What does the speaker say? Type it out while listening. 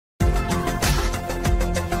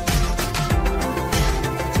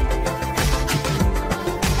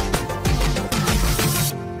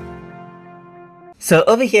So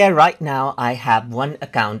over here right now, I have one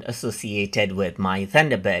account associated with my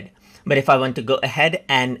Thunderbird. But if I want to go ahead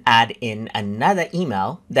and add in another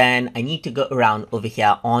email, then I need to go around over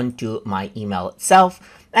here onto my email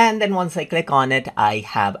itself. And then once I click on it, I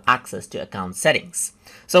have access to account settings.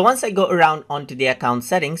 So once I go around onto the account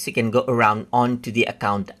settings, you can go around onto the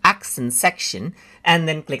account accent section and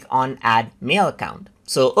then click on add mail account.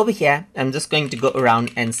 So over here, I'm just going to go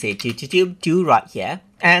around and say to right here.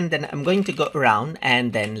 And then I'm going to go around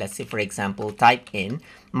and then let's say, for example, type in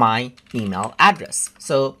my email address.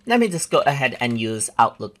 So let me just go ahead and use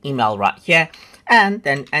Outlook email right here and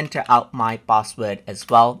then enter out my password as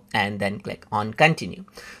well and then click on continue.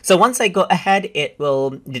 So once I go ahead, it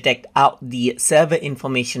will detect out the server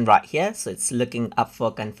information right here. So it's looking up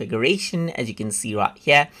for configuration, as you can see right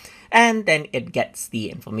here, and then it gets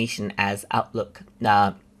the information as Outlook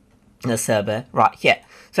the server right here.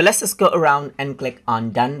 So let's just go around and click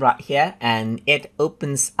on done right here, and it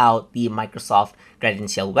opens out the Microsoft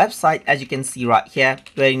credential website, as you can see right here,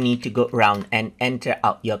 where you need to go around and enter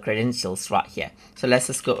out your credentials right here. So let's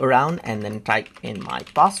just go around and then type in my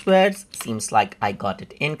passwords. Seems like I got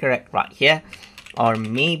it incorrect right here, or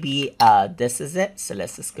maybe this is it. So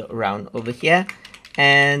let's just go around over here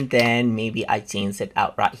and then maybe I changed it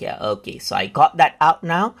out right here. Okay, so I got that out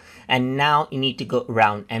now, and now you need to go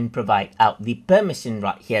around and provide out the permission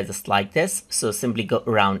right here, just like this. So simply go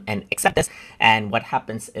around and accept this, and what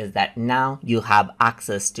happens is that now you have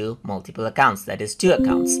access to multiple accounts, that is 2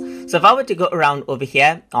 accounts. So if I were to go around over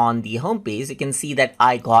here on the home page, you can see that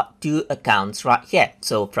I got 2 accounts right here.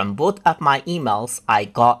 So from both of my emails, I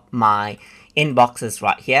got my inboxes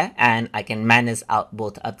right here, and I can manage out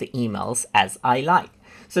both of the emails as I like.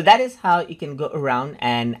 So that is how you can go around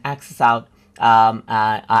and access out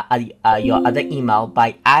your other email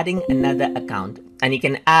by adding another account, and you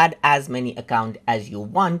can add as many accounts as you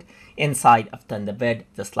want inside of Thunderbird,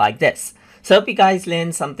 just like this. So hope you guys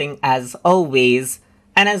learned something as always,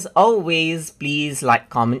 and as always, please like,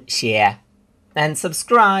 comment, share and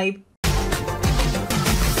subscribe.